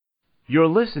You're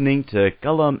listening to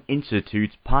Qalam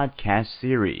Institute's podcast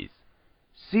series,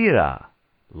 Sīrah,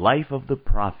 Life of the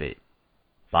Prophet,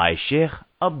 by Sheikh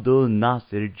Abdul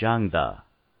Nasir Jangda.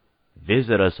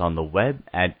 Visit us on the web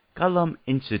at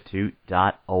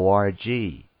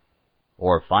qalaminstitute.org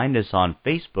or find us on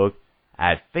Facebook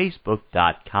at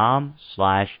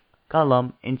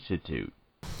facebook.com/Qalam Institute.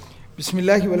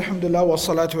 Bismillah walhamdulillah wa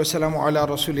salatu wa salamu ala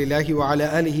rasulillahi wa ala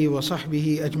alihi wa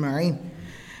sahbihi ajma'een.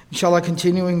 Inshallah,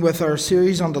 continuing with our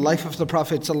series on the life of the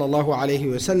Prophet sallallahu alaihi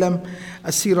wasallam,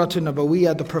 Sīrah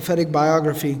Nabawiyyah, the prophetic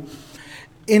biography.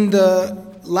 In the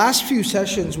last few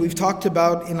sessions, we've talked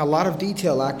about in a lot of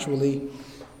detail actually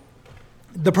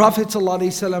the Prophet sallallahu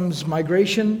alaihi wasallam's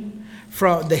migration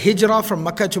from the hijrah from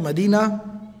Mecca to Medina.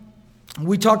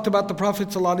 We talked about the Prophet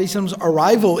ﷺ's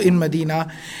arrival in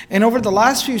Medina. And over the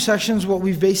last few sessions, what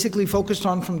we've basically focused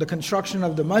on, from the construction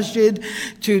of the masjid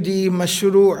to the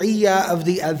mashru'iyyah of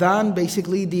the adhan,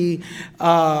 basically the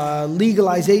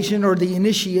legalization or the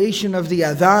initiation of the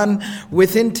adhan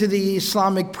within to the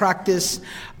Islamic practice.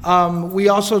 We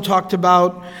also talked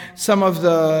about some of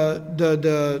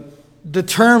the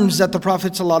terms that the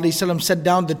Prophet ﷺ set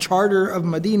down, the charter of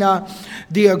Medina,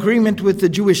 the agreement with the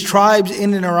Jewish tribes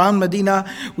in and around Medina.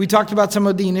 We talked about some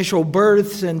of the initial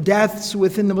births and deaths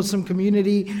within the Muslim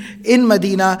community in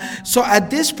Medina. So at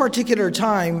this particular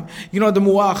time, the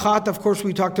mu'akhat, of course,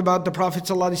 we talked about the Prophet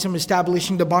ﷺ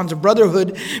establishing the bonds of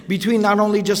brotherhood between not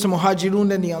only just the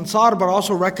Muhajirun and the Ansar, but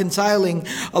also reconciling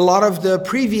a lot of the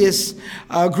previous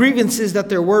grievances that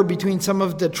there were between some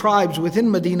of the tribes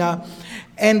within Medina.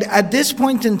 And at this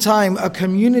point in time, a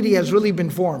community has really been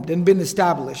formed and been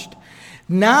established.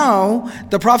 Now,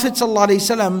 the Prophet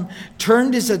ﷺ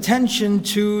turned his attention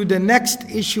to the next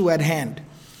issue at hand.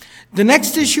 The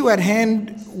next issue at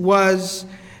hand was,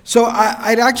 so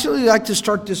I'd actually like to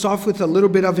start this off with a little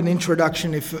bit of an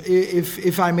introduction,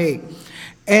 if I may.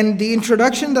 And the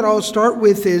introduction that I'll start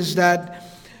with is that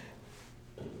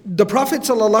the Prophet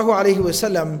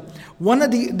ﷺ,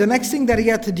 the next thing that he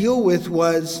had to deal with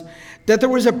was that there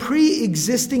was a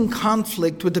pre-existing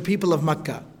conflict with the people of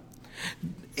Mecca.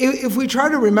 If we try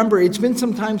to remember, it's been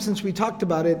some time since we talked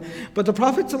about it, but the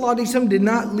Prophet ﷺ did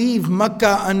not leave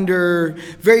Mecca under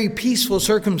very peaceful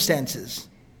circumstances.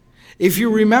 If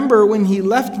you remember, when he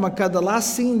left Mecca, the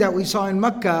last scene that we saw in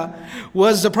Mecca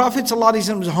was the Prophet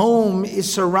ﷺ's home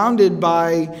is surrounded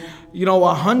by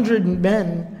 100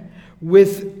 men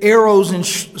with arrows and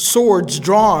swords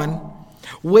drawn,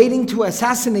 waiting to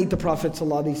assassinate the Prophet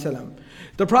ﷺ.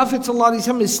 The Prophet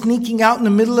ﷺ is sneaking out in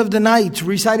the middle of the night,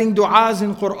 reciting du'as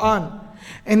in Quran,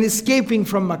 and escaping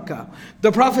from Mecca.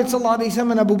 The Prophet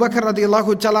ﷺ and Abu Bakr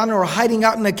radiallahu ta'ala are hiding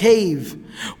out in a cave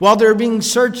while they're being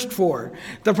searched for.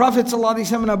 The Prophet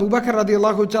ﷺ and Abu Bakr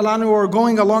radiallahu ta'ala are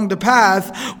going along the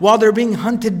path while they're being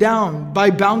hunted down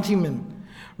by bountymen,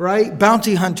 right?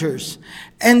 Bounty hunters.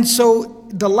 And so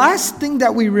the last thing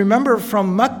that we remember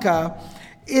from Mecca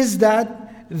is that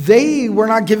they were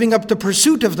not giving up the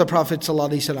pursuit of the Prophet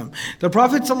ﷺ. The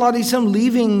Prophet ﷺ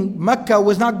leaving Mecca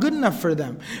was not good enough for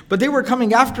them, but they were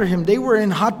coming after him. They were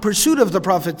in hot pursuit of the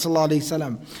Prophet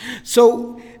ﷺ.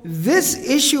 So this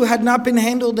issue had not been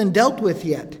handled and dealt with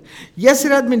yet. Yes,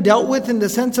 it had been dealt with in the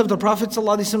sense of the Prophet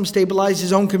ﷺ stabilized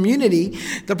his own community.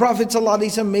 The Prophet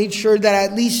ﷺ made sure that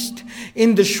at least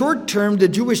in the short term, the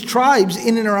Jewish tribes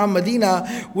in and around Medina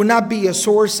would not be a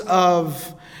source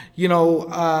of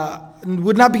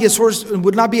would not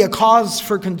be a cause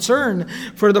for concern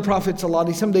for the Prophet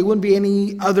ﷺ. They wouldn't be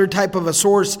any other type of a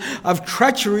source of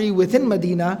treachery within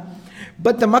Medina.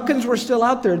 But the Meccans were still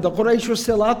out there. The Quraysh were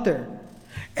still out there.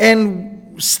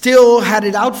 And still had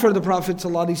it out for the Prophet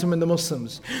ﷺ and the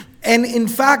Muslims. And in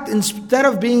fact, instead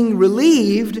of being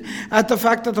relieved at the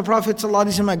fact that the Prophet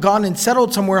ﷺ had gone and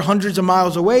settled somewhere hundreds of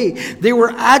miles away, they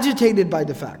were agitated by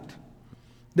the fact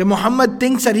that Muhammad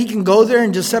thinks that he can go there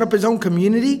and just set up his own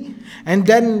community, and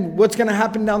then what's going to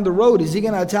happen down the road? Is he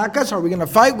going to attack us? Are we going to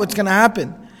fight? What's going to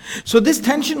happen? So this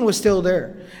tension was still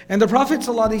there, and the Prophet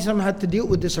ﷺ had to deal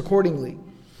with this accordingly.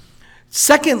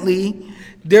 Secondly,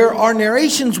 there are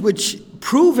narrations which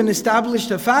prove and establish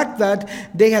the fact that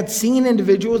they had seen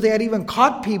individuals, they had even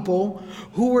caught people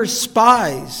who were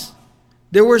spies.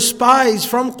 There were spies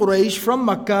from Quraysh, from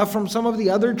Mecca, from some of the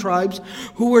other tribes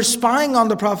who were spying on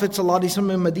the Prophet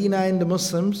ﷺ in Medina and the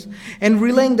Muslims and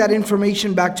relaying that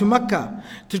information back to Mecca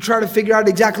to try to figure out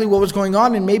exactly what was going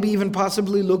on and maybe even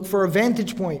possibly look for a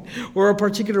vantage point or a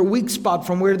particular weak spot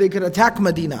from where they could attack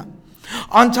Medina.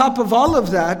 On top of all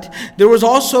of that, there was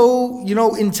also,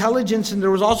 intelligence, and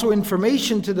there was also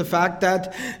information to the fact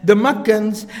that the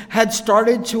Meccans had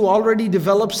started to already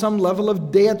develop some level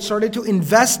of, they had started to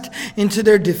invest into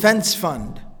their defense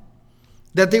fund.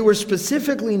 That they were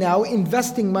specifically now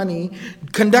investing money,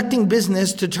 conducting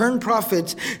business to turn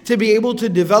profits, to be able to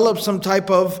develop some type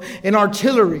of an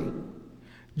artillery,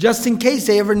 just in case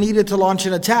they ever needed to launch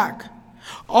an attack.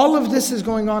 All of this is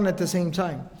going on at the same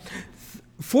time.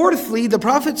 Fourthly, the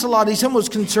Prophet ﷺ was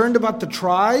concerned about the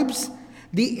tribes,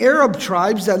 the Arab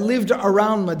tribes that lived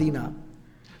around Medina,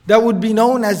 that would be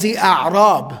known as the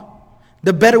A'rab,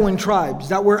 the Bedouin tribes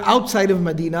that were outside of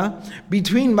Medina,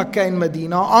 between Mecca and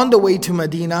Medina, on the way to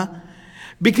Medina,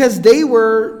 because they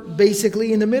were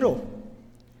basically in the middle.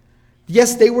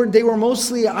 Yes, they were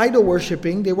mostly idol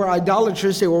worshipping, they were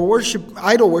idolaters, they were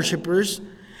idol worshippers,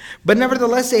 but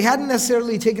nevertheless they hadn't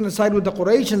necessarily taken a side with the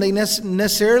Quraysh, and they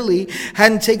necessarily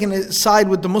hadn't taken a side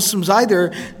with the Muslims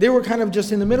either. They were kind of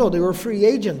just in the middle. They were free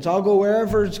agents. I'll go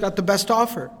wherever it's got the best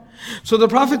offer. So the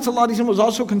Prophet ﷺ was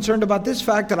also concerned about this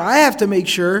fact, that I have to make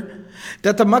sure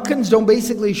that the Meccans don't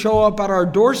basically show up at our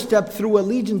doorstep through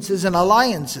allegiances and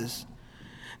alliances.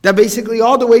 That basically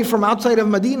all the way from outside of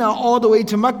Medina, all the way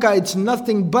to Mecca, it's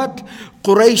nothing but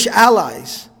Quraysh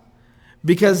allies.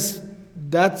 Because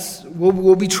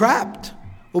we'll be trapped,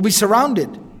 we'll be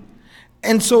surrounded.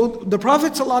 And so the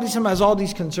Prophet ﷺ has all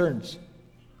these concerns.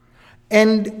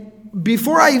 And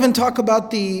before I even talk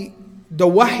about the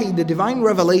wahi, the divine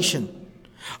revelation,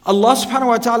 Allah subhanahu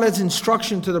wa ta'ala's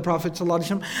instruction to the Prophet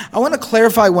ﷺ, I want to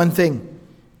clarify one thing.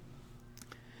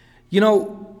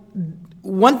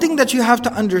 One thing that you have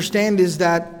to understand is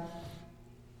that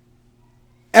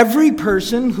every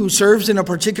person who serves in a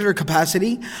particular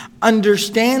capacity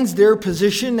understands their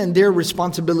position and their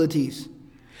responsibilities.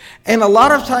 And a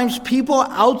lot of times people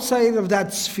outside of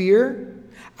that sphere,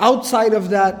 outside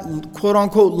of that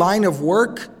quote-unquote line of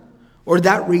work, or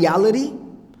that reality,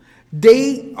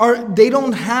 they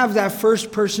don't have that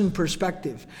first person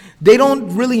perspective. They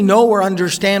don't really know or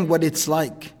understand what it's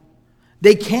like.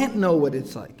 They can't know what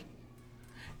it's like.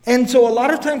 And so a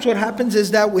lot of times what happens is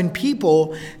that when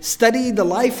people study the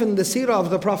life and the seerah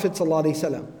of the Prophet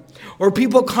ﷺ, or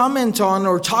people comment on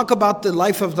or talk about the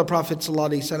life of the Prophet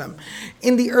ﷺ,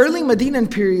 in the early Medinan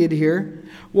period here,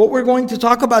 what we're going to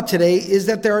talk about today is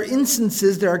that there are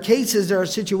instances, there are cases, there are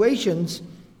situations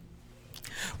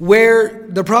where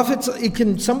the Prophet,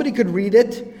 somebody could read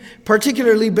it,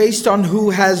 particularly based on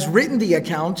who has written the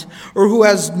account or who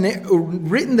has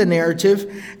written the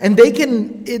narrative, and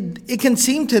it can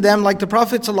seem to them like the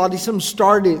Prophet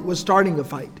ﷺ was starting a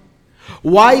fight.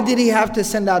 Why did he have to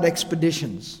send out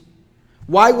expeditions?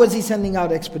 Why was he sending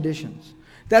out expeditions?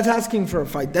 That's asking for a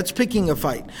fight. That's picking a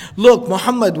fight. Look,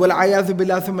 Muhammad, wal-'ayadhu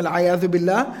billah, thumma al-'ayadhu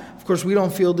billah. Of course, we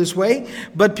don't feel this way,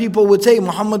 but people would say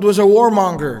Muhammad was a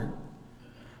warmonger.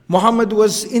 Muhammad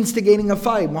was instigating a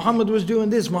fight. Muhammad was doing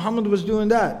this. Muhammad was doing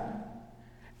that.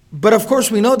 But of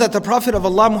course we know that the Prophet of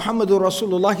Allah, Muhammadur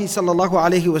Rasulullah sallallahu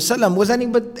alayhi wasallam, was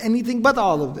anything but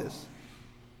all of this.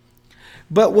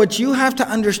 But what you have to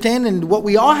understand, and what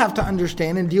we all have to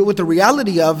understand and deal with the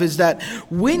reality of, is that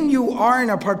when you are in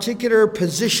a particular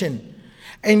position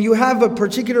and you have a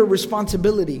particular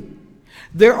responsibility,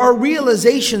 there are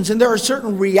realizations and there are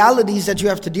certain realities that you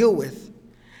have to deal with.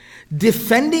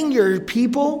 Defending your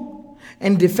people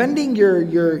and defending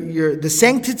the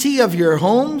sanctity of your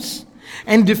homes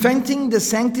and defending the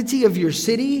sanctity of your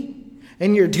city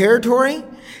and your territory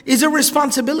is a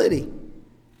responsibility.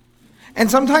 And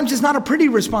sometimes it's not a pretty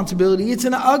responsibility, it's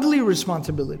an ugly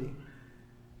responsibility.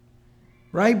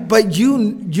 Right? But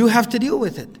you have to deal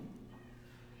with it.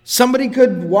 Somebody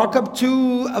could walk up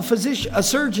to a physician, a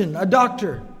surgeon, a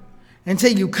doctor, and say,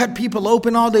 you cut people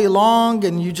open all day long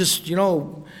and you just,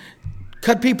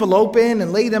 cut people open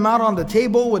and lay them out on the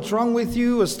table. What's wrong with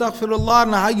you? Astaghfirullah.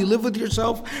 And how you live with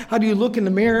yourself. How do you look in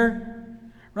the mirror?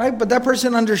 Right? But that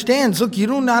person understands, look, you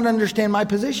do not understand my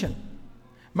position,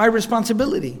 my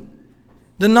responsibility,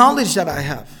 the knowledge that I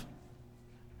have.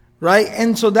 Right?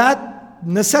 And so that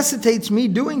necessitates me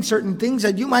doing certain things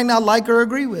that you might not like or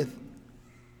agree with.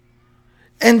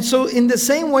 And so in the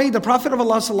same way, the Prophet of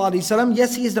Allah sallallahu alaihi wasallam,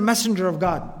 yes, he is the messenger of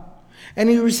God. And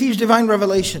he receives divine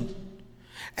revelation.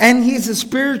 And he is a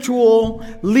spiritual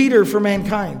leader for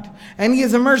mankind. And he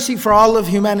is a mercy for all of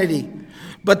humanity.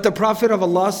 But the Prophet of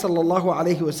Allah sallallahu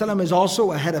alaihi wasallam is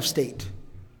also a head of state.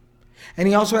 And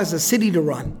he also has a city to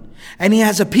run. And he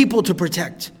has a people to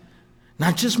protect.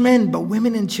 Not just men, but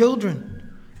women and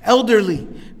children, elderly,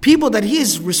 people that he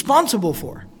is responsible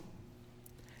for.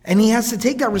 And he has to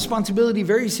take that responsibility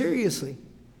very seriously.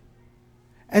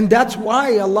 And that's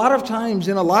why a lot of times,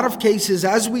 in a lot of cases,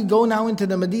 as we go now into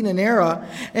the Medinan era,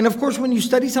 and of course when you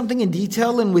study something in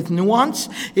detail and with nuance,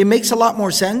 it makes a lot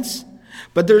more sense.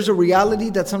 But there's a reality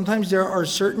that sometimes there are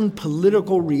certain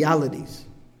political realities.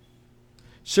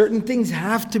 Certain things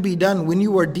have to be done when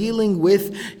you are dealing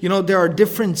with, there are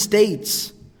different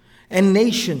states and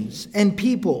nations and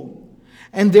people.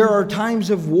 And there are times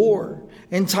of war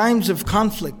and times of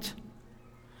conflict.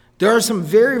 There are some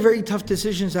very, very tough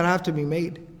decisions that have to be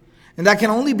made. And that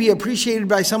can only be appreciated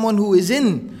by someone who is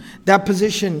in that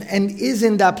position and is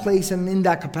in that place and in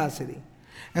that capacity.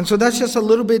 And so that's just a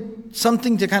little bit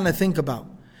something to kind of think about.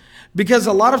 Because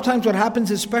a lot of times what happens,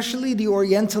 especially the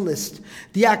Orientalist,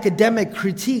 the academic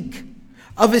critique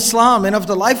of Islam and of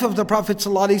the life of the Prophet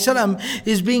ﷺ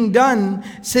is being done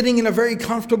sitting in a very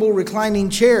comfortable reclining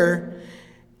chair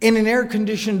in an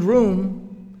air-conditioned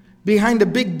room behind a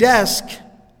big desk.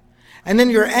 And then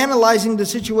you're analyzing the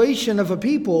situation of a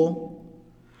people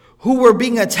who were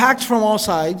being attacked from all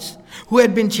sides, who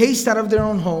had been chased out of their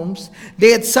own homes.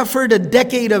 They had suffered a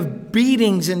decade of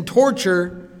beatings and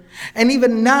torture. And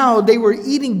even now, they were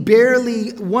eating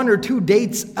barely 1 or 2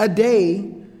 dates a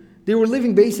day. They were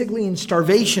living basically in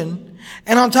starvation.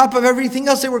 And on top of everything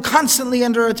else, they were constantly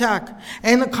under attack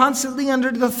and constantly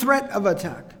under the threat of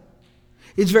attack.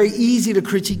 It's very easy to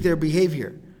critique their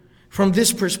behavior. From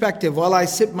this perspective, while I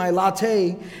sip my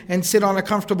latte and sit on a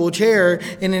comfortable chair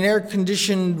in an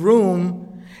air-conditioned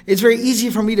room, it's very easy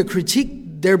for me to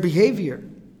critique their behavior.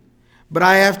 But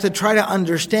I have to try to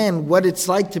understand what it's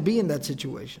like to be in that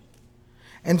situation.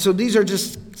 And so these are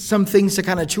just some things to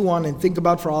kind of chew on and think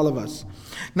about for all of us.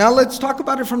 Now let's talk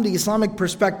about it from the Islamic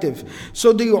perspective.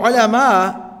 So the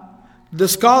ulama, the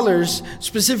scholars,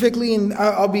 specifically,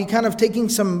 I'll be kind of taking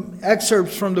some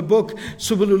excerpts from the book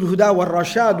Subulul Huda wa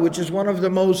Rashad, which is one of the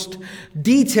most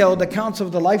detailed accounts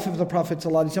of the life of the Prophet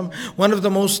ﷺ, one of the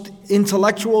most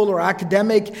intellectual or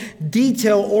academic,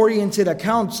 detail-oriented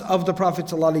accounts of the Prophet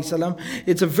ﷺ.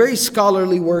 It's a very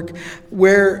scholarly work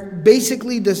where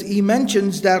basically he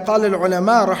mentions that قال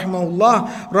العلماء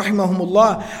رحمهم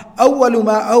الله أول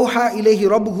ما أوحى إليه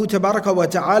ربه تبارك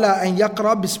وتعالى أن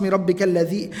يقرأ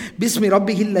باسم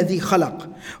ربه الذي خلق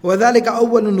وذلك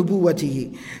أول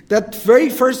نبوته. That very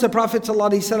first the Prophet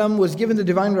ﷺ was given the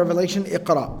divine revelation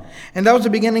Iqra, and that was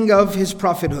the beginning of his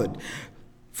prophethood.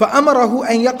 فأمره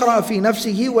أن يقرأ في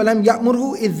نفسه ولم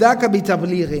يأمره إذ ذاك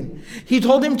بتبليغ. He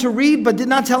told him to read but did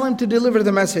not tell him to deliver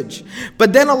the message.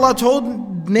 But then Allah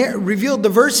revealed the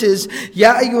verses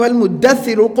يا أيها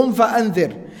المدثر قم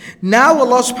فأنذر. Now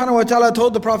Allah subhanahu wa ta'ala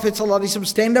told the Prophet ﷺ,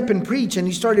 stand up and preach, and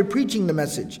he started preaching the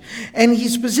message. And he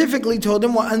specifically told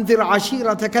him, وَأَنذِرْ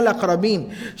عَشِيرَتَكَ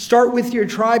الْأَقْرَبِينَ, start with your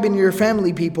tribe and your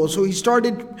family people. So he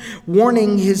started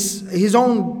warning his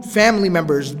own family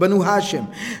members, Banu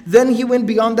Hashim. Then he went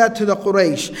beyond that to the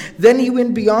Quraysh. Then he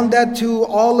went beyond that to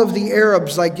all of the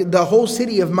Arabs, like the whole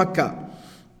city of Mecca.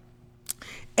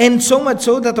 And so much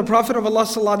so that the Prophet of Allah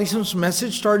ﷺ's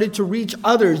message started to reach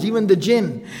others, even the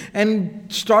jinn. And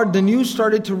the news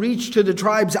started to reach to the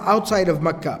tribes outside of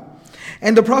Mecca.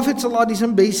 And the Prophet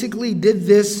ﷺ basically did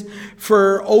this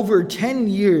for over 10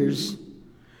 years.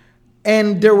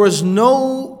 And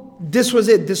this was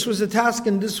it. This was the task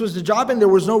and this was the job, and there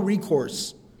was no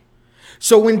recourse.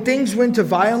 So when things went to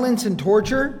violence and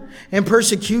torture and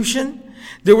persecution,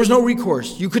 there was no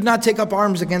recourse. You could not take up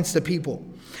arms against the people.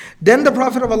 Then the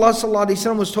Prophet of Allah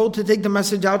ﷺ was told to take the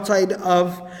message outside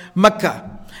of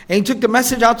Mecca. And he took the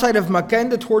message outside of Mecca,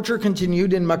 and the torture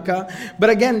continued in Mecca. But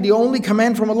again, the only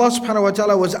command from Allah subhanahu wa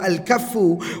ta'ala was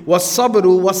al-kaffu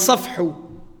was-sabru was-safhu.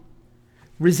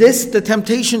 Resist the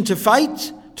temptation to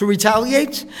fight, to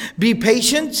retaliate, be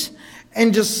patient,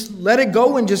 and just let it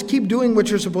go and just keep doing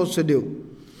what you're supposed to do.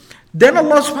 Then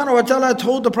Allah subhanahu wa ta'ala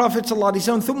told the Prophet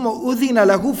ﷺ, ثُمَّ أُذِنَ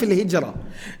لَهُ فِي الْهِجْرَةِ.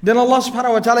 Then Allah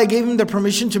subhanahu wa ta'ala gave him the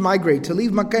permission to migrate, to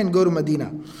leave Mecca and go to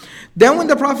Medina. Then when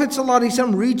the Prophet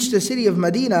ﷺ reached the city of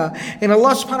Medina, and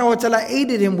Allah subhanahu wa ta'ala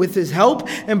aided him with his help,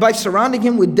 and by surrounding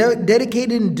him with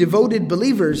dedicated and devoted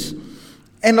believers,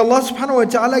 and Allah subhanahu wa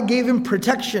ta'ala gave him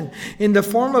protection in the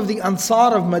form of the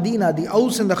Ansar of Medina, the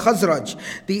Aus and the Khazraj,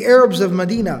 the Arabs of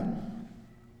Medina.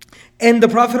 And the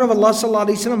Prophet of Allah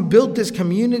ﷺ built this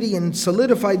community and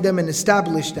solidified them and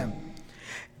established them.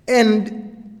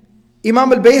 And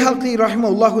Imam al-Bayhaqi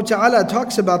rahimahullah ta'ala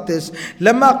talks about this.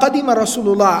 لما قدم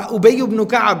رسول الله أبي بن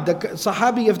كعب, the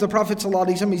Sahabi of the Prophet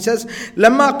ﷺ, he says,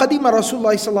 لما قدم رسول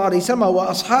الله صلى الله عليه وسلم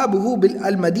وأصحابه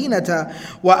بالمدينة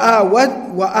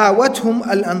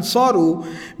وآوتهم الأنصار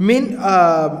من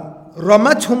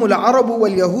رمتهم العرب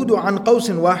واليهود عن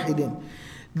قوس واحد.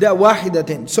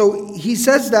 So he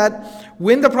says that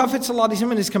when the Prophet ﷺ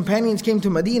and his companions came to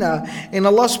Medina, and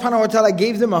Allah subhanahu wa ta'ala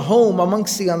gave them a home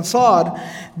amongst the Ansar,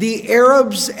 the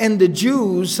Arabs and the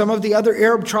Jews, some of the other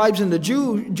Arab tribes and the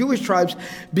Jewish tribes,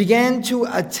 began to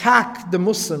attack the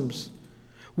Muslims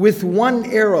with one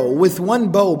arrow, with one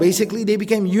bow. Basically, they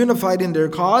became unified in their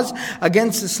cause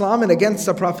against Islam and against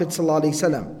the Prophet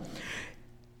ﷺ.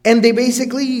 And they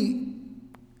basically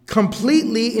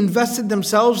completely invested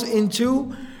themselves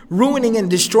into ruining and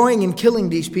destroying and killing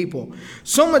these people.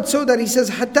 So much so that he says,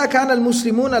 حَتَّى كَانَ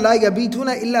الْمُسْلِمُونَ لَا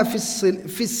يَبِيتُونَ إِلَّا فِي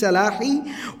السَّلَاحِ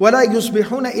وَلَا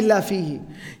يُصْبِحُونَ إِلَّا فِيهِ.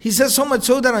 He says so much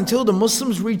so that until the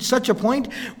Muslims reached such a point,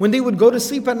 when they would go to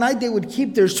sleep at night, they would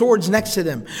keep their swords next to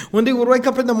them. When they would wake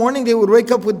up in the morning, they would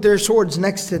wake up with their swords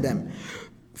next to them.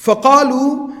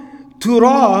 فَقَالُوا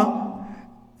تُرَى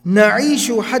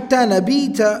نَعِيشُ حَتَّى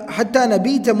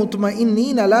نَبِيتَ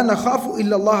مُطْمَئِنِّينَ لَا نَخَافُ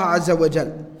إِلَّا اللَّهَ عَزَّ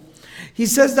وَجَلَّ. He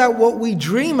says that what we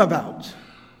dream about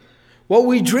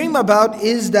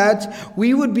is that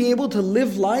we would be able to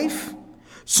live life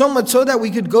so much so that we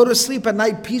could go to sleep at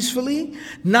night peacefully,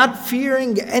 not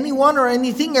fearing anyone or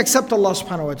anything except Allah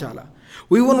subhanahu wa ta'ala.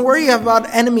 We wouldn't worry about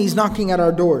enemies knocking at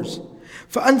our doors.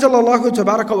 فأنزل الله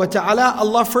تبارك وتعالى,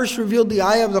 Allah first revealed the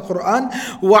ayah of the Quran,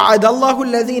 وَعَدَ اللَّهُ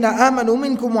الَّذِينَ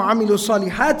آمَنُوا مِنْكُمْ وَعَمِلُوا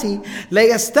الصَّالِحَاتِ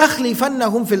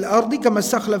لَيَسْتَخْلِفَنَّهُمْ فِي الْأَرْضِ كَمَا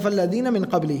اسْتَخْلَفَ الَّذِينَ مِنْ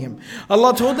قَبْلِهِمْ.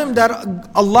 Allah told them that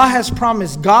Allah has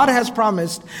promised, God has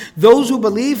promised those who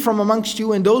believe from amongst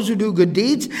you and those who do good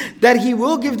deeds, that He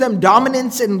will give them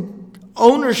dominance and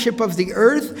ownership of the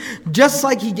earth, just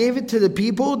like He gave it to the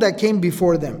people that came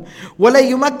before them.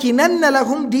 وَلَيُمَكِّنَنَّ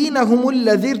لَهُمْ دِينَهُمُ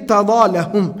الَّذِي ارْتَضَى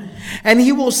لَهُمْ. And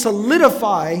He will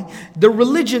solidify the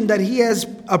religion that He has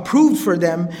approved for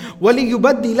them.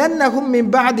 وَلِيُبَدِّلَنَّهُمْ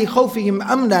مِنْ بَعْدِ خَوْفِهِمْ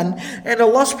أَمْنًا. And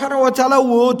Allah subhanahu wa ta'ala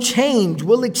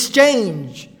will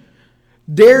exchange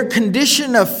their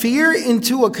condition of fear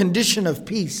into a condition of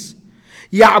peace.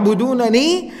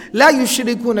 يَعْبُدُونَنِي لَا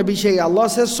يُشْرِكُونَ بِشَيْءٍ. Allah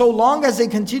says, so long as they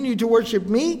continue to worship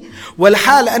me,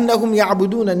 وَالْحَالَ أَنَّهُمْ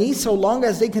يَعْبُدُونَنِي, so long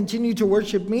as they continue to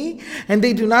worship me, and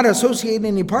they do not associate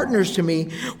any partners to me.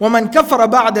 وَمَنْ كَفَرَ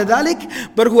بَعْدَ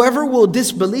ذَلِكَ. But whoever will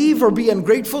disbelieve or be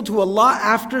ungrateful to Allah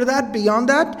after that, beyond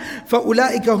that,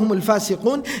 فَأُولَٰئِكَ هُمُ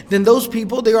الْفَاسِقُونَ. Then those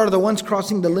people, they are the ones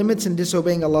crossing the limits and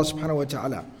disobeying Allah subhanahu wa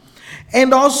ta'ala.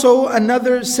 And also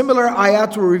another similar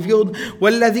ayat were revealed,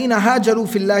 وَالَّذِينَ هَاجَرُوا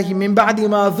فِي اللَّهِ مِنْ بَعْدِ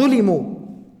مَا ظُلِمُوا.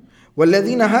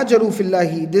 وَالَّذِينَ هَاجَرُوا فِي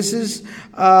اللَّهِ. This is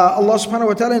Allah subhanahu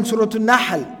wa ta'ala in Surah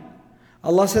An-Nahl.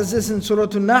 Allah says this in Surah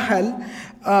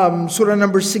An-Nahl, Surah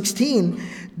number 16,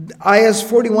 ayahs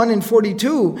 41 and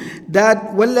 42, that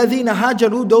وَالَّذِينَ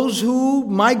هَاجَرُوا, those who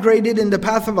migrated in the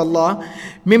path of Allah,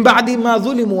 مِنْ بَعْدِ مَا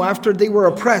ظُلِمُوا, after they were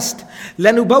oppressed,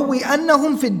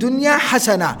 لَنُبَوِّئَنَّهُمْ فِي الدُّنْيَا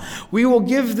حَسَنًا. We will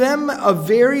give them a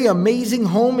very amazing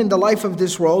home in the life of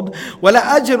this world.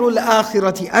 وَلَأَجْرُ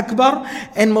الْآخِرَةِ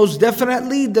أَكْبَرُ. And most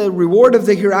definitely the reward of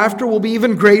the hereafter will be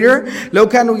even greater. لَوْ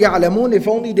كَانُوا يَعْلَمُونَ. If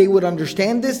only they would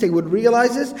understand this, they would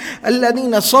realize this.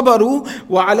 الَّذِينَ صَبَرُوا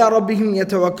وَعَلَى رَبِّهِمْ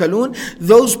يَتَوَكَّلُونَ.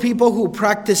 Those people who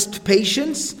practiced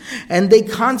patience and they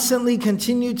constantly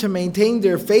continue to maintain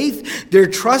their faith, their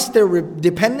trust, their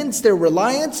dependence, their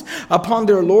reliance upon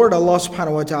their Lord Allah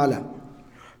subhanahu wa ta'ala.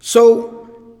 So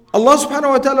Allah subhanahu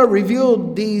wa ta'ala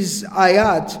revealed these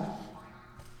ayat,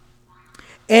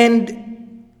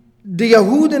 and the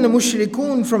Yahud and the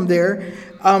Mushrikun from there,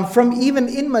 from even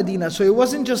in Medina. So it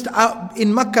wasn't just out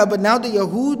in Mecca, but now the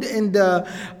Yahud and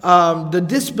the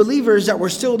disbelievers that were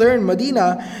still there in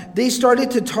Medina, they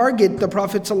started to target the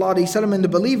Prophet ﷺ and the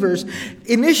believers,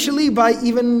 initially by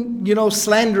even,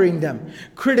 slandering them,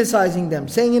 criticizing them,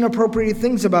 saying inappropriate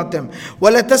things about them.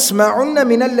 وَلَتَسْمَعُنَّ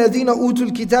مِنَ الَّذِينَ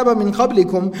أُوتُوا الْكِتَابَ مِنْ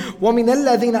قَبْلِكُمْ وَمِنَ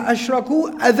الَّذِينَ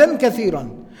أَشْرَكُوا أَذًى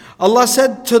كَثِيرًا. Allah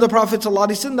said to the Prophet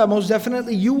ﷺ that most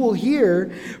definitely you will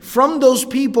hear from those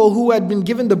people who had been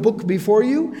given the book before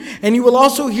you, and you will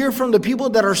also hear from the people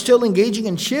that are still engaging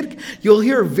in shirk. You'll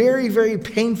hear very, very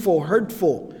painful,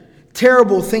 hurtful,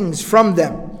 terrible things from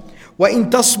them.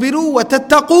 وَإِن تَصْبِرُوا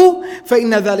وَتَتَّقُوا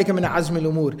فَإِنَّ ذَلِكَ مِنْ عَزْمِ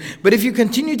الْأُمُورِ. But if you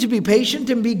continue to be patient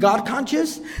and be God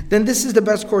conscious, then this is the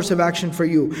best course of action for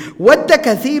you. وَدَّ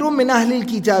كَثِيرٌ مِنْ أَهْلِ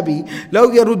الْكِتَابِ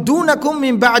لَوْ يَرُدُّونَكُمْ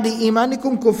مِنْ بَعْدِ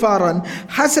إِيمَانِكُمْ كُفَّارًا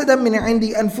حَسَدًا مِنْ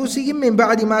عِنْدِ أَنفُسِهِمْ مِنْ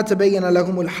بَعْدِ مَا تَبَيَّنَ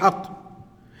لَهُمُ الْحَقُّ.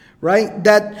 Right?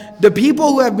 That the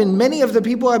people many of the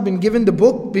people who have been given the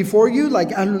book before you, like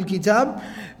Ahlul Kitab,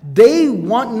 they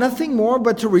want nothing more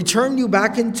but to return you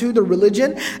back into the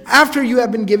religion after you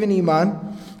have been given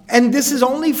Iman. And this is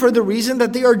only for the reason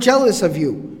that they are jealous of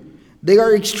you. They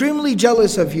are extremely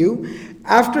jealous of you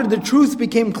after the truth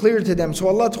became clear to them. So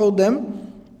Allah told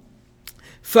them,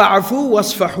 فَعَفُوا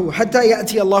وَاصْفَحُوا حَتَّى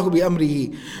يَأْتِيَ اللَّهُ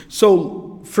بِأَمْرِهِ.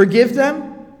 So forgive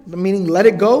them, meaning let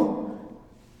it go,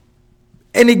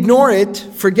 and ignore it,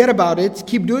 forget about it,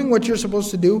 keep doing what you're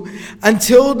supposed to do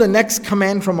until the next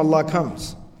command from Allah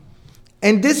comes.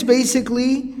 And this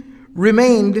basically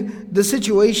remained the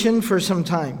situation for some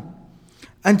time.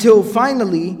 Until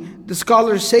finally, the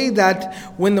scholars say that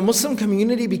when the Muslim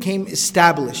community became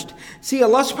established. See,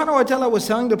 Allah subhanahu wa ta'ala was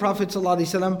telling the Prophet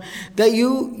ﷺ that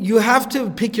you have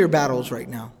to pick your battles right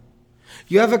now.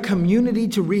 You have a community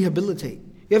to rehabilitate.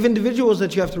 You have individuals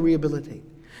that you have to rehabilitate.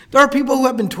 There are people who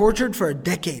have been tortured for a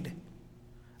decade.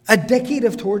 A decade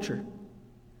of torture.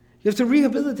 You have to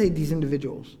rehabilitate these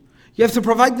individuals. You have to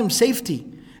provide them safety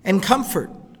and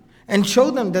comfort and show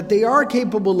them that they are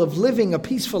capable of living a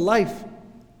peaceful life.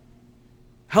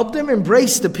 Help them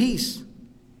embrace the peace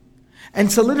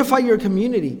and solidify your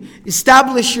community.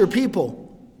 Establish your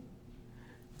people.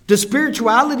 The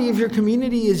spirituality of your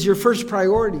community is your first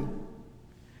priority.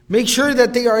 Make sure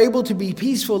that they are able to be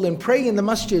peaceful and pray in the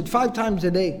masjid 5 times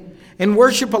a day and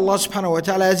worship Allah subhanahu wa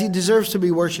ta'ala as He deserves to be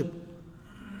worshipped.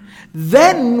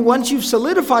 Then, once you've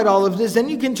solidified all of this, then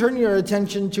you can turn your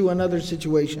attention to another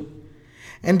situation.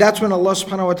 And that's when Allah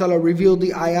subhanahu wa ta'ala revealed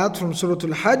the ayat from Surah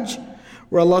Al-Hajj,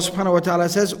 where Allah subhanahu wa ta'ala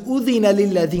says, أُذِنَ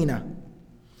لِلَّذِينَ.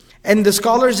 And the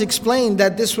scholars explain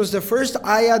that this was the first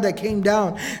ayah that came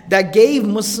down that gave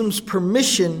Muslims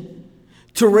permission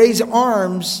to raise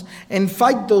arms and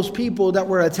fight those people that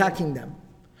were attacking them.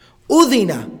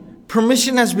 أُذِنَ,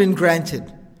 permission has been granted.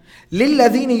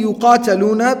 لِلَّذِينَ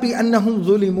يُقَاتَلُونَ بِأَنَّهُمْ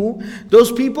ظُلِمُوا. Those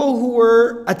people who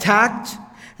were attacked,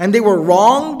 and they were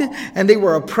wronged, and they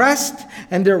were oppressed,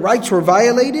 and their rights were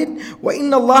violated.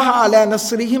 وَإِنَّ اللَّهَ عَلَى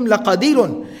نَصْرِهِمْ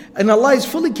لَقَدِيرٌ. And Allah is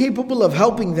fully capable of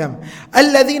helping them.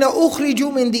 الَّذِينَ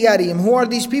أُخْرِجُوا مِنْ دِيَارِهِمْ. Who are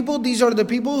these people? These are the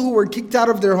people who were kicked out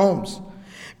of their homes.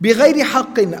 بِغَيْرِ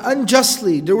حَقٍّ.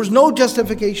 Unjustly. There was no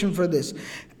justification for this.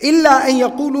 إِلَّا أَن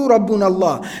يَقُولُوا رَبُّنَا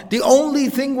اللَّهِ. The only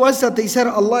thing was that they said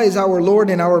Allah is our Lord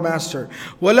and our Master.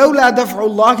 وَلَوْلَا دَفْعُ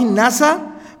اللَّهِ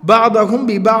النَّاسَ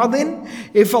بَعْضَهُمْ بِبَعْضٍ.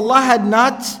 If Allah had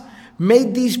not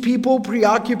made these people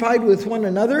preoccupied with one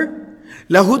another,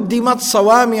 لَهُدِّمَتْ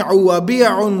صَوَامِعُ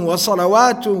وَبِيَعٌ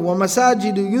وَصَلَوَاتٌ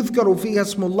وَمَسَاجِدُ يُذْكَرُ فِيهَا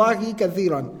اسْمُ اللَّهِ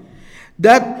كَثِيرًا.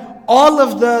 That all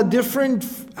of the different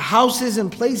houses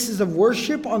and places of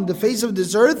worship on the face of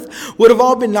this earth would have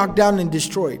all been knocked down and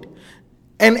destroyed.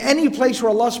 And any place where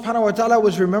Allah subhanahu wa ta'ala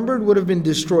was remembered would have been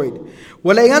destroyed.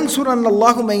 وَلَيَنْصُرَنَّ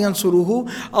اللَّهُ مَن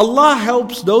يَنْصُرُهُ. Allah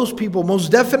helps those people.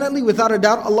 Most definitely, without a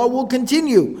doubt, Allah will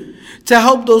continue to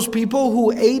help those people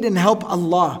who aid and help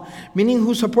Allah. Meaning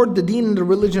who support the deen and the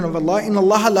religion of Allah. إِنَّ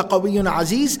اللَّهَ لَقَوِيٌّ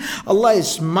عَزِيزٌ. Allah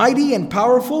is mighty and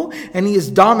powerful, and He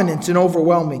is dominant and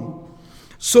overwhelming.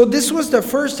 So this was the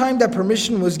first time that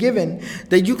permission was given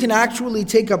that you can actually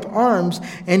take up arms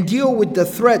and deal with the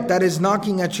threat that is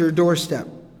knocking at your doorstep.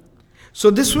 So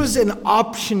this was an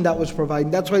option that was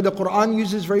provided. That's why the Quran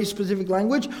uses very specific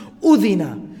language.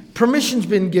 Udhina. Permission's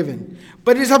been given.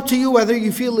 But it's up to you whether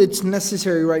you feel it's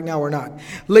necessary right now or not.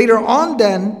 Later on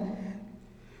then,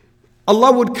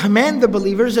 Allah would command the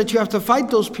believers that you have to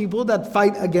fight those people that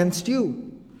fight against you.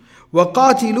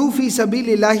 وَقَاتِلُوا فِي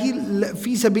سَبِيلِ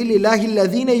اللَّهِ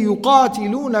الَّذِينَ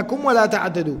يُقَاتِلُونَكُمْ وَلَا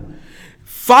تَعْتَدُوا.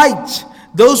 Fight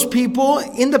those people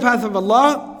in the path of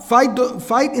Allah.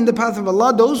 Fight in the path of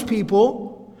Allah those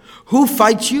people who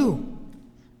fight you.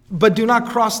 But do not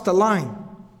cross the line.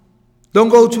 Don't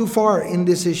go too far in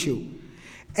this issue.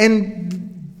 And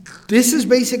this is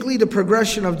basically the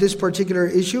progression of this particular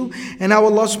issue, and how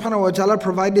Allah subhanahu wa ta'ala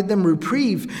provided them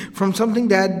reprieve from something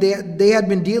that they had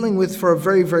been dealing with for a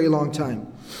very, very long time.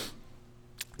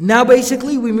 Now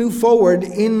basically we move forward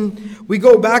we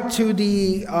go back to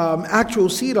the actual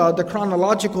Sīrah, the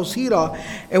chronological Sīrah,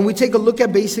 and we take a look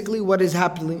at basically what is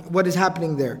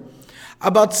happening there.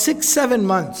 About 6-7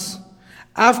 months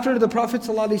after the Prophet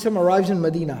ﷺ arrives in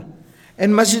Medina,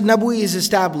 and Masjid Nabawi is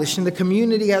established, and the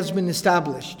community has been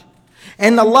established,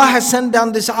 and Allah has sent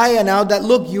down this ayah now that,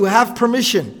 look, you have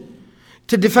permission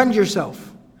to defend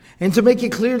yourself and to make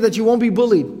it clear that you won't be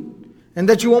bullied and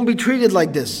that you won't be treated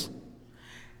like this.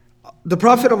 The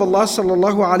Prophet of Allah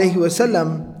sallallahu alaihi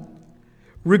wasallam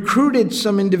recruited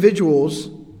some individuals,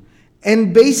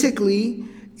 and basically,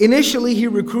 initially he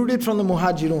recruited from the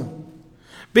Muhajirun.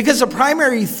 Because the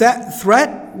primary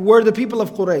threat were the people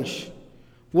of Quraysh,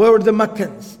 were the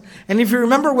Meccans. And if you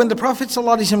remember when the Prophet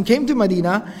ﷺ came to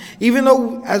Medina, even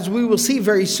though, as we will see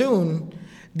very soon,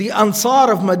 the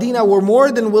Ansar of Medina were more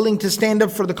than willing to stand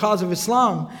up for the cause of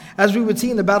Islam, as we would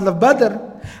see in the Battle of Badr.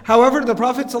 However, the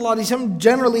Prophet ﷺ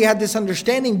generally had this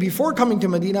understanding before coming to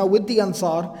Medina with the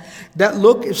Ansar, that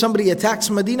look, if somebody attacks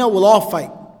Medina, we'll all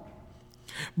fight.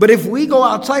 But if we go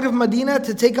outside of Medina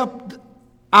to take up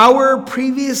our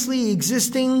previously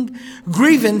existing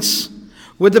grievance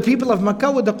with the people of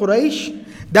Mecca, with the Quraysh,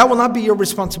 that will not be your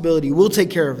responsibility. We'll take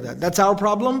care of that. That's our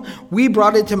problem. We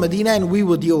brought it to Medina and we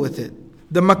will deal with it.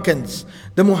 The Meccans,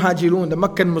 the Muhajirun, the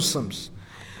Meccan Muslims.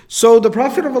 So the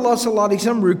Prophet of Allah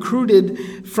ﷺ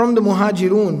recruited from the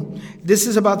Muhajirun. This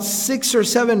is about 6 or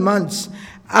 7 months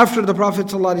after the Prophet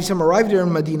ﷺ arrived here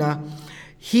in Medina.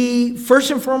 He first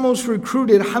and foremost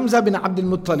recruited Hamza bin Abdul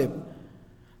Muttalib.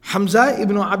 Hamza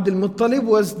ibn Abdul Muttalib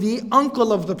was the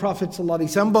uncle of the Prophet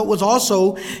ﷺ, but was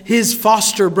also his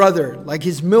foster brother, like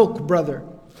his milk brother.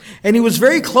 And he was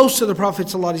very close to the Prophet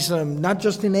ﷺ, not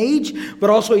just in age, but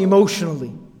also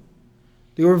emotionally.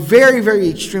 They were very, very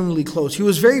extremely close. He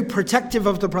was very protective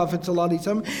of the Prophet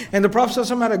ﷺ, and the Prophet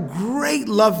ﷺ had a great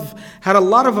love, had a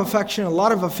lot of affection, a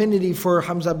lot of affinity for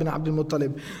Hamza bin Abdul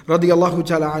Muttalib, radiyallahu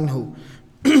ta'ala anhu.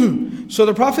 So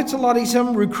the Prophet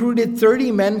ﷺ recruited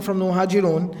 30 men from the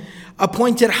Muhajirun,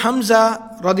 appointed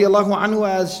Hamza radiyallahu anhu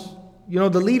as,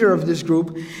 the leader of this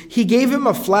group. He gave him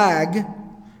a flag,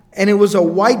 and it was a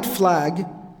white flag.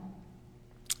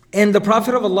 And the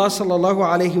Prophet of Allah sallallahu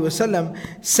alaihi wasallam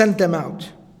sent them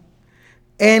out.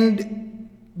 And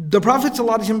the Prophet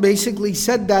sallallahu alaihi wasallam basically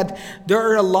said that there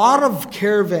are a lot of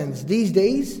caravans these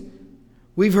days.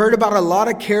 We've heard about a lot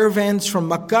of caravans from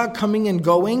Makkah coming and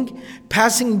going,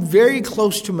 passing very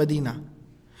close to Medina.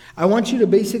 I want you to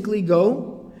basically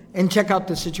go and check out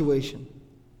the situation.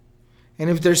 And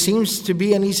if there seems to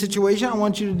be any situation, I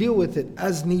want you to deal with it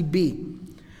as need be.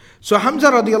 So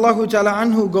Hamza radiallahu ta'ala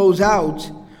anhu goes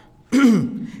out,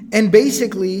 and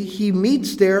basically he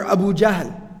meets there Abu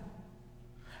Jahl.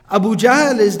 Abu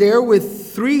Jahl is there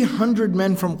with 300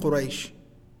 men from Quraysh.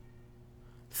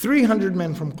 300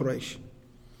 men from Quraysh.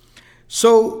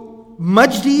 So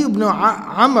Majdi ibn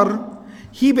Amr,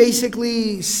 he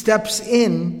basically steps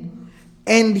in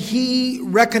and he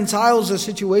reconciles the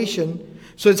situation.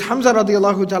 So it's Hamza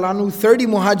radiallahu ta'ala anhu, 30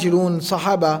 Muhajirun,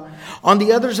 Sahaba. On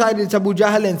the other side it's Abu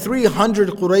Jahl and 300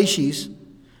 Qurayshis,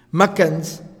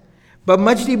 Makkans. But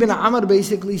Majdi bin Amr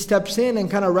basically steps in and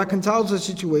kind of reconciles the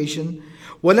situation.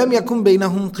 وَلَمْ يَكُنْ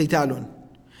بَيْنَهُمْ قِتَالٌ.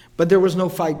 But there was no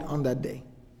fight on that day.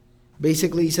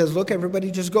 Basically he says, look,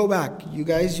 everybody just go back. You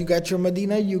guys, you got your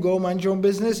Medina, you go mind your own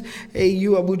business. Hey,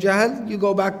 you Abu Jahl, you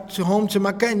go back to home to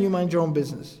Makkah and you mind your own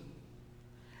business.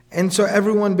 And so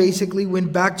everyone basically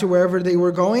went back to wherever they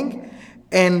were going.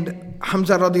 And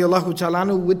Hamza radiallahu ta'ala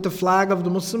anhu with the flag of the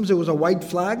Muslims, it was a white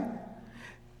flag.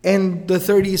 And the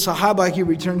 30 Sahaba, he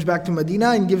returns back to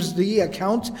Medina and gives the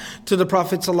account to the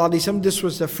Prophet ﷺ. This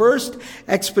was the first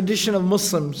expedition of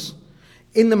Muslims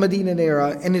in the Medinan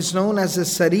era, and it's known as the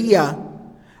Sīrah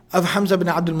of Hamza bin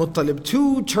Abdul Muttalib.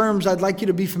 2 terms I'd like you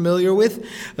to be familiar with.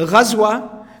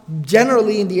 Ghazwa,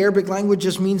 generally in the Arabic language,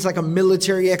 just means like a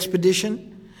military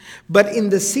expedition. But in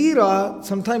the Sīrah,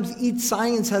 sometimes each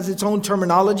science has its own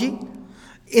terminology.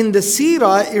 In the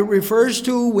Sīrah, it refers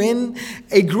to when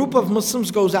a group of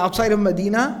Muslims goes outside of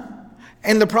Medina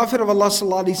and the Prophet of Allah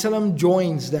ﷺ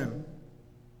joins them.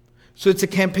 So it's a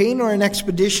campaign or an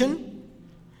expedition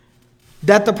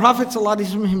that the Prophet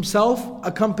ﷺ himself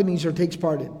accompanies or takes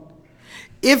part in.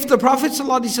 If the Prophet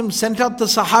ﷺ sent out the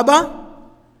Sahaba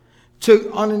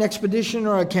on an expedition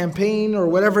or a campaign or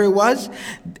whatever it was,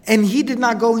 and he did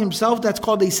not go himself, that's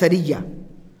called a Sariyah.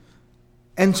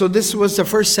 And so this was the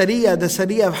first Sīrah, the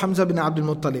Sīrah of Hamza bin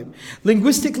Abdul Muttalib.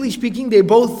 Linguistically speaking, they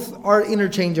both are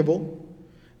interchangeable.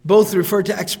 Both refer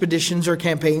to expeditions or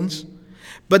campaigns.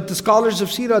 But the scholars of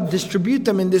Sīrah distribute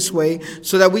them in this way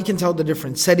so that we can tell the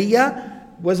difference.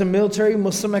 Sīrah was a military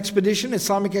Muslim expedition,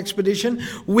 Islamic expedition,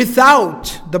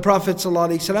 without the Prophet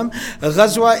ﷺ.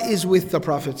 Ghazwa is with the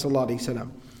Prophet ﷺ.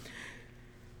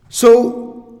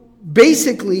 So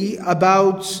basically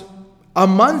about a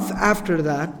month after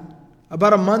that,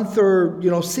 about a month or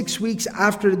 6 weeks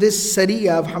after this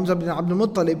Sīrah of Hamza bin Abdul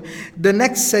Muttalib, the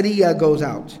next Sīrah goes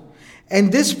out.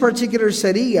 And this particular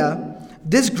Sīrah,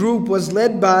 this group was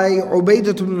led by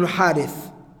Ubaidah ibn al-Harith.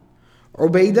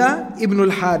 Ubaidah ibn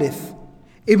al-Harith,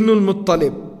 ibn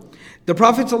al-Muttalib. The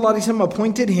Prophet ﷺ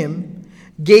appointed him,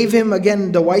 gave him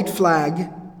again the white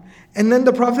flag, and then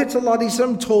the Prophet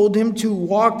ﷺ told him to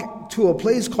walk to a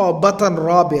place called Batan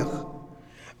Rabigh.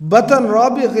 Batan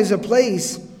Rabigh is a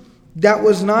place that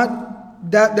was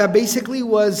not, that basically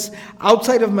was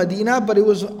outside of Medina, but it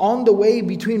was on the way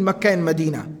between Mecca and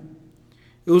Medina.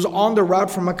 It was on the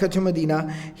route from Mecca to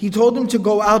Medina. He told him to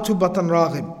go out to Batan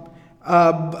Rabigh.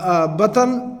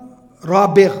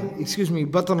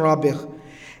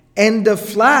 And the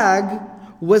flag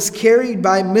was carried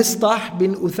by Mistah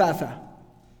bin Uthatha.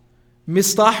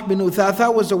 Mistah bin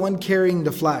Uthatha was the one carrying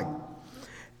the flag.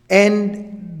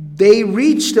 And they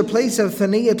reached the place of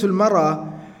Thaniyatul Mara.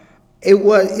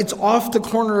 It's off the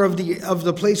corner of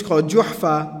the place called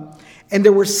Juhfa, and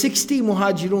there were 60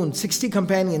 Muhajirun, 60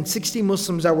 companions, 60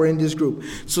 Muslims that were in this group.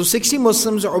 So 60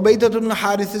 Muslims, Ubaidah ibn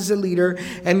Harith is the leader,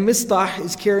 and Mistah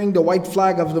is carrying the white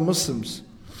flag of the Muslims.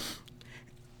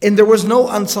 And there was no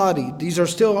Ansari. These are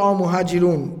still all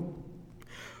Muhajirun.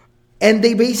 And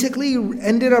they basically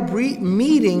ended up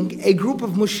meeting a group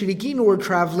of mushrikeen who were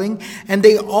traveling, and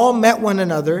they all met one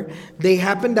another. They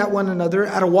happened at one another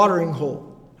at a watering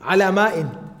hole. Ala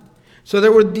ma'in. So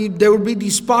there would be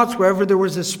these spots wherever there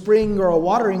was a spring or a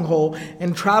watering hole,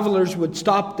 and travelers would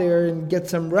stop there and get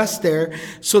some rest there.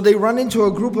 So they run into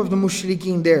a group of the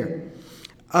mushrikeen there.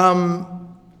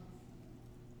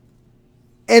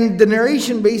 And the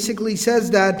narration basically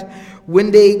says that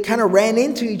when they kind of ran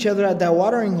into each other at that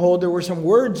watering hole, there were some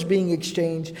words being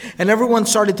exchanged, and everyone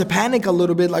started to panic a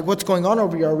little bit, like, what's going on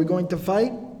over here? Are we going to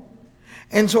fight?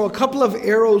 And so a couple of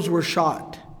arrows were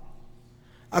shot.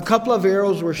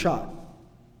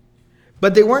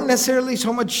 But they weren't necessarily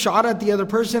so much shot at the other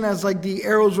person as like the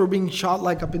arrows were being shot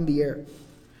like up in the air.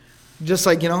 Just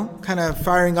like, kind of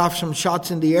firing off some shots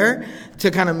in the air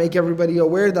to kind of make everybody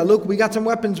aware that, look, we got some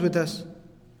weapons with us.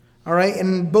 All right,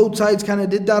 and both sides kind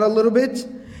of did that a little bit.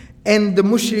 And the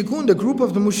mushrikun, the group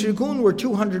of the mushrikun were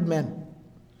 200 men.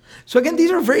 So again,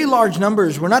 these are very large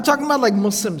numbers. We're not talking about like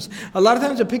Muslims. A lot of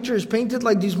times the picture is painted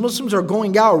like these Muslims are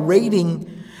going out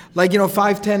raiding, like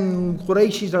 5-10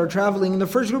 Qurayshis that are traveling. In the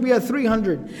first group you had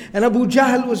 300, and Abu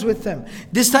Jahl was with them.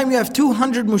 This time you have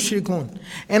 200 mushrikun,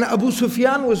 and Abu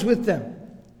Sufyan was with them.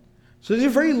 So these are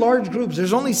very large groups.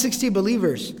 There's only 60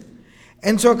 believers.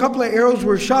 And so a couple of arrows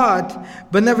were shot,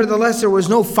 but nevertheless there was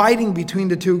no fighting between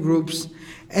the two groups.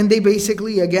 And they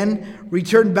basically, again,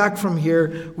 returned back from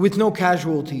here with no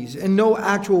casualties and no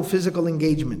actual physical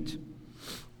engagement.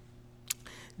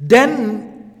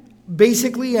 Then,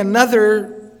 basically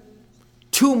another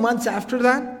 2 months after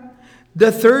that,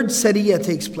 the third Sariyah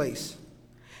takes place.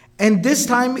 And this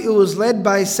time it was led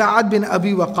by Sa'ad bin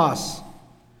Abi Waqqas.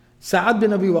 Sa'ad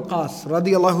bin Abi Waqqas,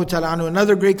 radiyallahu ta'ala anhu,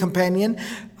 another great companion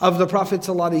of the Prophet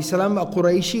sallallahu alaihi wasallam, a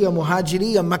Qurayshi, a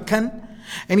Muhajiri, a Meccan,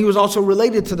 and he was also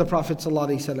related to the Prophet sallallahu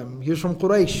alaihi wasallam. He was from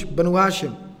Quraysh, Banu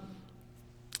Hashim.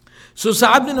 So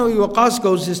Sa'ad bin Abi Waqqas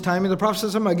goes this time, and the Prophet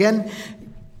sallallahu alaihi wasallam again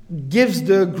gives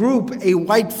the group a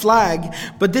white flag,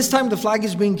 but this time the flag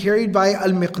is being carried by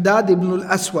Al-Miqdad ibn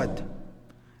al-Aswad.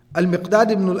 Al-Miqdad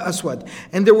ibn al-Aswad.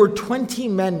 And there were 20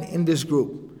 men in this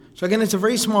group. So again, it's a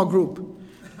very small group.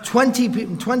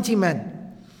 20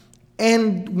 men.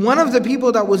 And one of the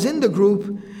people that was in the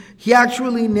group, he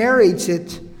actually narrates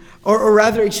it, or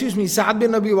rather, Sa'ad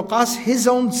bin Abi Waqqas, his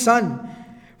own son,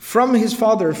 from his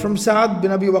father, from Sa'ad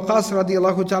bin Abi Waqqas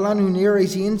radiyallahu ta'ala, who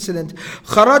narrates the incident.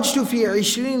 خَرَجْتُ فِي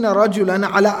 20 رَجُلًا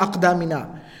عَلَىٰ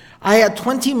أَقْدَامِنَا. I had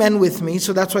 20 men with me,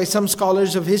 so that's why some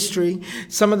scholars of history,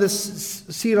 some of the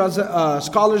Sīrah,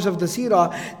 scholars of the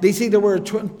Sīrah, they say there were a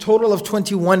total of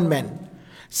 21 men.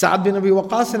 Sa'ad bin Abi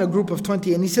Waqqas and a group of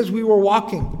 20. And he says, we were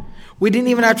walking. We didn't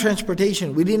even have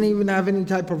transportation. We didn't even have any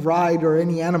type of ride or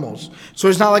any animals. So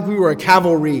it's not like we were a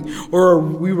cavalry or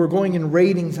we were going and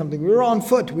raiding something. We were on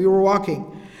foot. We were walking.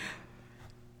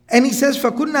 And he says,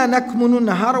 فَكُنَّا نَكْمُنُ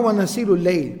النَّهَارَ وَنَسِيرُ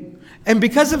اللَّيْلِ. And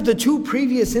because of the two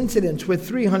previous incidents with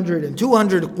 300 and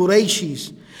 200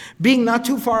 Qurayshis, being not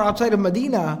too far outside of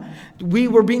Medina, we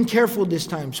were being careful this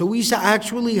time. So we used to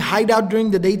actually hide out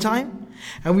during the daytime,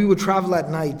 and we would travel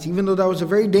at night, even though that was a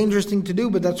very dangerous thing to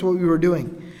do, but that's what we were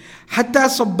doing. حَتَّى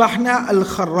صَبَّحْنَا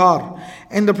الْخَرَّارِ.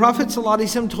 And the Prophet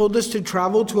ﷺ told us to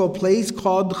travel to a place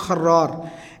called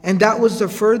Kharrar. And that was the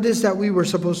furthest that we were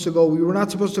supposed to go. We were not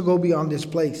supposed to go beyond this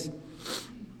place.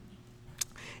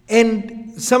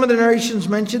 And some of the narrations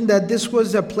mention that this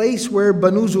was a place where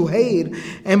Banu Zuhair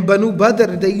and Banu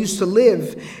Badr, they used to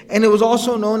live. And it was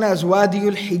also known as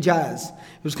Wadiul Hijaz.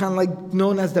 It was kind of like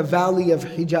known as the Valley of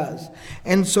Hijaz.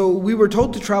 And so we were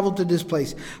told to travel to this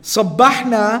place.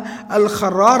 Sabbahna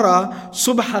al-Kharara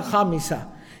subha khamisa.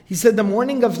 He said the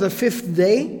morning of the 5th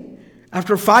day,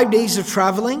 after 5 days of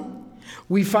traveling,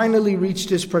 we finally reached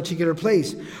this particular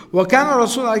place. وَكَانَ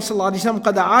رَسُولُ اللَّهِ صَلَّى اللَّهُ عَلَيْهِ وَسَلَّمَ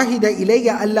قَدْ عَاهِدَ إِلَيَّ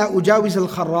أَلَّا أُجَاوِزَ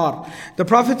الْخَرَّارِ. The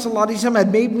Prophet ﷺ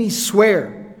had made me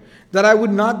swear that I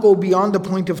would not go beyond the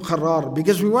point of Kharrar,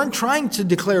 because we weren't trying to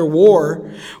declare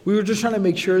war. We were just trying to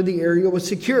make sure the area was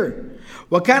secure.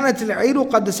 وَكَانَتِ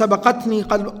الْعِيرُ قَدْ سَبَقَتْنِي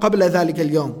قَبْلَ ذَلِكَ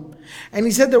الْيَوْمِ. And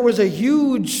he said there was a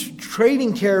huge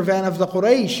trading caravan of the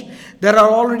Quraysh that had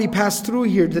already passed through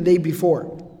here the day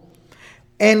before.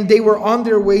 And they were on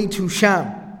their way to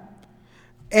Sham.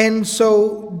 And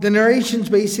so the narrations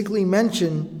basically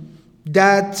mention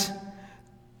that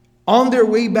on their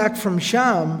way back from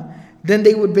Sham, then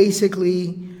they would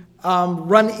basically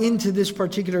run into this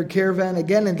particular caravan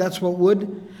again, and that's what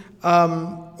would,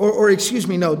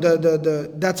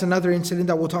 that's another incident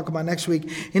that we'll talk about next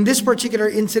week. In this particular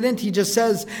incident, he just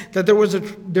says that there was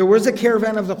a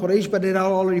caravan of the Quraysh, but it had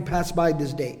already passed by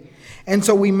this day. And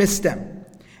so we missed them.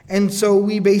 And so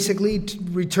we basically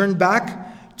returned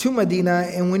back to Medina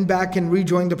and went back and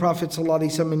rejoined the Prophet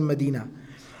ﷺ in Medina.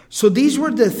 So these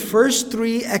were the first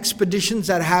 3 expeditions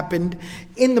that happened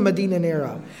in the Medinan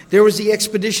era. There was the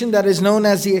expedition that is known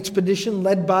as the expedition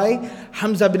led by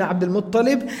Hamza bin Abdul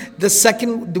Muttalib. The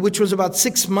second, which was about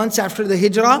 6 months after the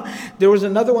Hijrah. There was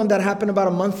another one that happened about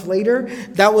a month later.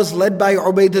 That was led by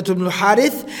Ubaidah ibn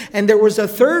Harith. And there was a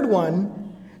third one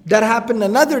that happened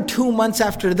another 2 months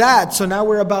after that. So now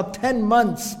we're about 10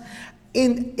 months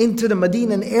into the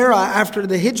Medinan era after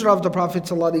the Hijrah of the Prophet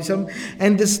ﷺ.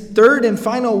 And this third and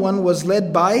final one was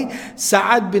led by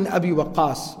Sa'ad bin Abi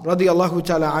Waqqas radiyallahu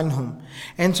ta'ala anhum.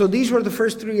 And so these were the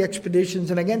first 3 expeditions.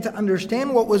 And again, to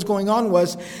understand what was going on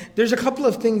there's a couple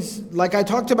of things, like I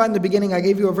talked about in the beginning. I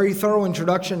gave you a very thorough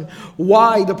introduction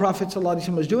why the Prophet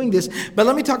ﷺ was doing this. But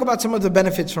let me talk about some of the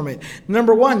benefits from it.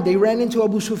 Number 1, they ran into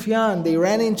Abu Sufyan, they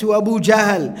ran into Abu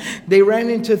Jahl, they ran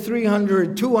into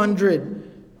 300, 200,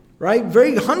 right?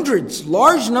 Very hundreds,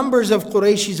 large numbers of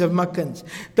Qurayshis, of Makkans.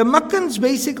 The Makkans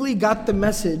basically got the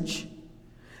message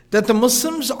that the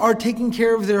Muslims are taking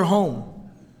care of their home.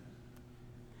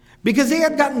 Because they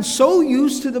had gotten so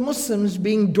used to the Muslims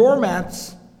being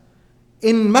doormats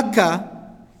in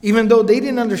Mecca, even though they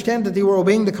didn't understand that they were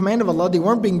obeying the command of Allah, they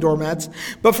weren't being doormats.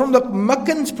 But from the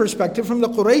Makkans' perspective, from the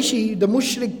Qurayshi, the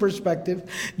Mushrik perspective,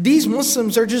 these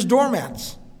Muslims are just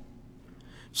doormats.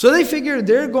 So they figured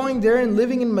they're going there and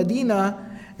living in Medina,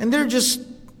 and they're just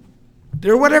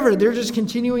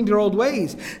continuing their old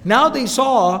ways. Now they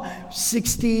saw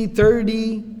 60,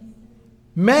 30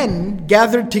 men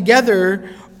gathered together,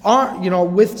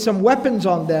 with some weapons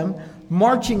on them,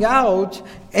 marching out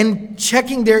and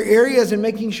checking their areas and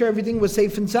making sure everything was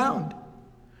safe and sound.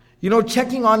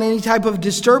 Checking on any type of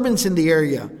disturbance in the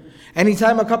area.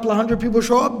 Anytime a couple of hundred people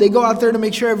show up, they go out there to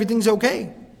make sure everything's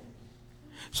okay.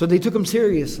 So they took him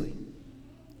seriously.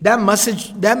 That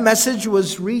message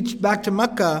was reached back to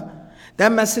Mecca.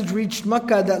 That message reached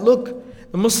Mecca that,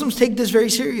 look, the Muslims take this very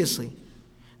seriously.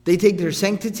 They take their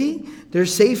sanctity, their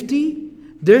safety,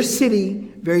 their city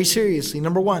very seriously,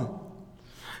 number 1.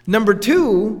 Number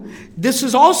 2, this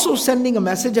is also sending a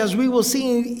message, as we will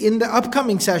see in the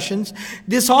upcoming sessions.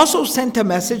 This also sent a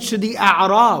message to the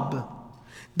A'rab,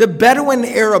 the Bedouin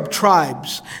Arab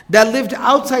tribes that lived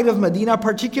outside of Medina,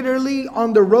 particularly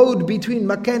on the road between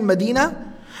Mecca and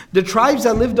Medina, the tribes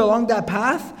that lived along that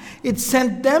path, it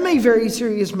sent them a very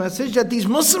serious message that these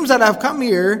Muslims that have come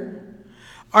here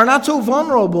are not so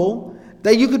vulnerable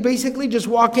that you could basically just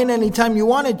walk in anytime you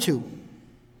wanted to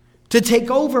take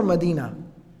over Medina.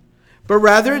 But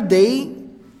rather, they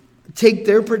take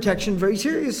their protection very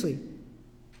seriously.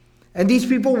 And these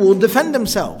people will defend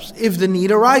themselves if the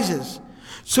need arises.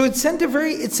 So it sent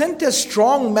a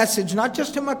strong message, not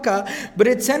just to Mecca, but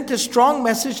it sent a strong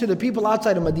message to the people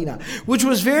outside of Medina, which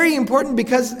was very important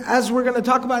because, as we're going to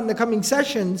talk about in the coming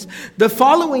sessions, the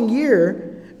following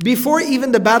year, before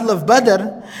even the Battle of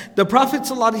Badr, the Prophet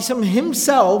ﷺ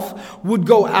himself would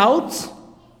go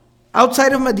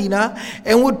outside of Medina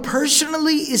and would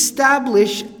personally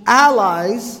establish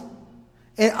allies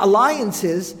and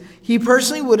alliances. He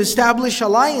personally would establish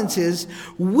alliances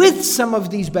with some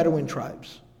of these Bedouin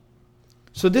tribes.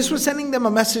 So this was sending them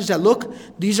a message that, look,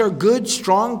 these are good,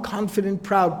 strong, confident,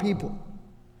 proud people.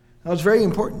 That was very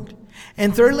important.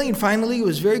 And thirdly and finally, it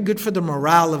was very good for the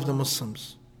morale of the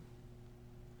Muslims.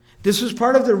 This was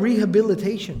part of the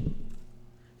rehabilitation.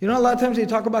 A lot of times they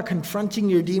talk about confronting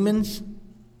your demons,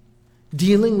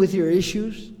 dealing with your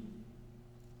issues,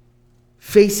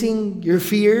 facing your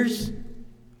fears.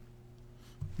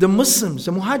 The Muslims,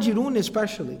 the Muhajirun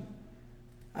especially,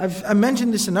 I've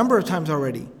mentioned this a number of times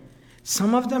already.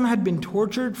 Some of them had been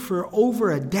tortured for over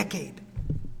a decade.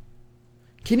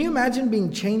 Can you imagine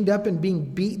being chained up and being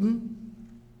beaten,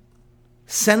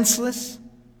 senseless,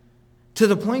 to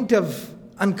the point of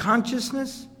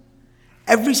unconsciousness,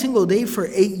 every single day for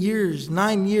 8 years,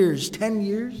 9 years, 10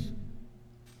 years?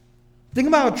 Think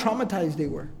about how traumatized they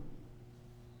were.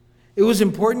 It was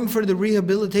important for the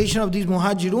rehabilitation of these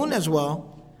Muhajirun as well,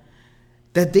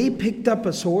 that they picked up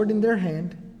a sword in their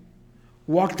hand,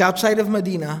 walked outside of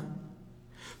Medina,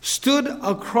 stood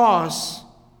across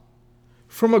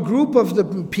from a group of the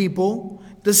people,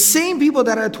 the same people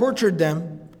that had tortured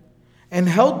them, and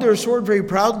held their sword very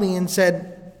proudly and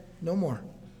said, no more.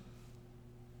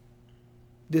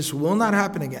 This will not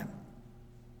happen again.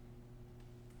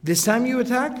 This time you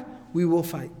attack, we will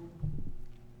fight.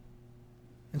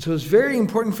 And so it's very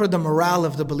important for the morale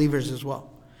of the believers as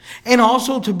well. And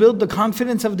also to build the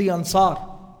confidence of the Ansar.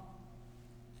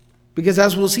 Because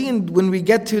as we'll see when we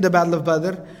get to the Battle of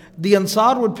Badr, the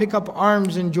Ansar would pick up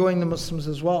arms and join the Muslims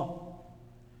as well.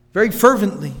 Very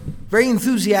fervently, very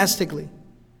enthusiastically.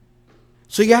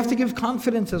 So you have to give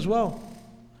confidence as well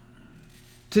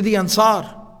to the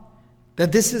Ansar,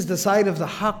 that this is the side of the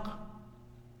haqq.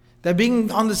 That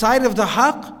being on the side of the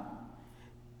haqq,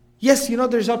 yes,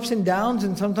 there's ups and downs,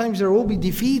 and sometimes there will be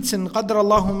defeats, and qadar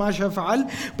Allahu ma sha fa'al,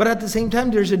 but at the same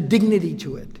time there's a dignity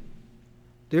to it.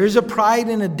 There is a pride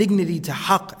and a dignity to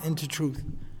haqq and to truth.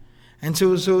 And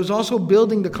so it's also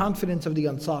building the confidence of the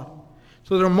Ansar.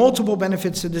 So there are multiple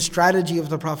benefits to this strategy of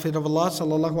the Prophet of Allah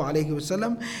sallallahu alaihi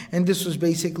wasallam, and this was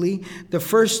basically the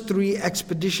first 3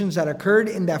 expeditions that occurred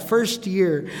in that first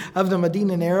year of the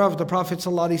Medinan era of the Prophet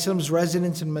sallallahu alaihi wasallam's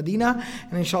residence in Medina.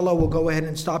 And inshallah we'll go ahead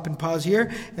and stop and pause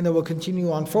here, and then we'll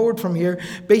continue on forward from here.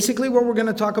 Basically what we're going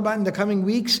to talk about in the coming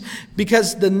weeks,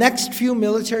 because the next few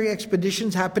military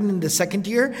expeditions happened in the second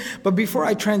year, but before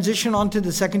I transition on to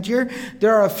the second year,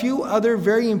 there are a few other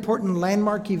very important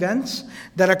landmark events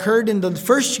that occurred in the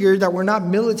first year that were not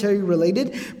military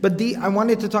related, but I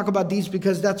wanted to talk about these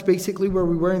because that's basically where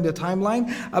we were in the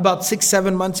timeline, about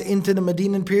 6-7 months into the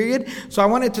Medinan period. So I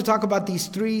wanted to talk about these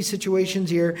 3 situations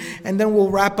here, and then we'll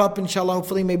wrap up inshallah,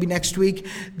 hopefully maybe next week,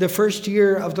 the first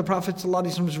year of the Prophet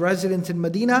ﷺ's residence in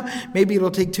Medina. Maybe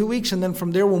it'll take 2 weeks, and then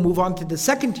from there we'll move on to the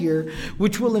second year,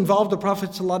 which will involve the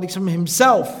Prophet ﷺ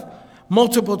himself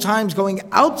multiple times going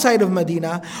outside of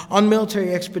Medina on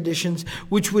military expeditions,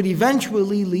 which would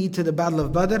eventually lead to the Battle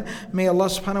of Badr. May Allah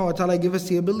subhanahu wa ta'ala give us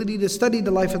the ability to study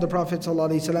the life of the Prophet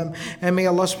sallallahu alaihi wasallam, and may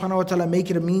Allah subhanahu wa ta'ala make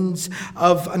it a means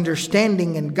of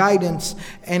understanding and guidance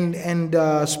and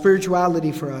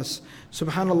spirituality for us.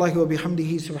 Subhanallah wa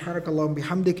bihamdihi, subhanakallah wa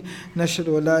bihamdik,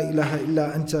 nashhadu wa la ilaha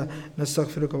illa anta,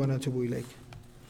 nastaghfiruka wa natubu ilayk.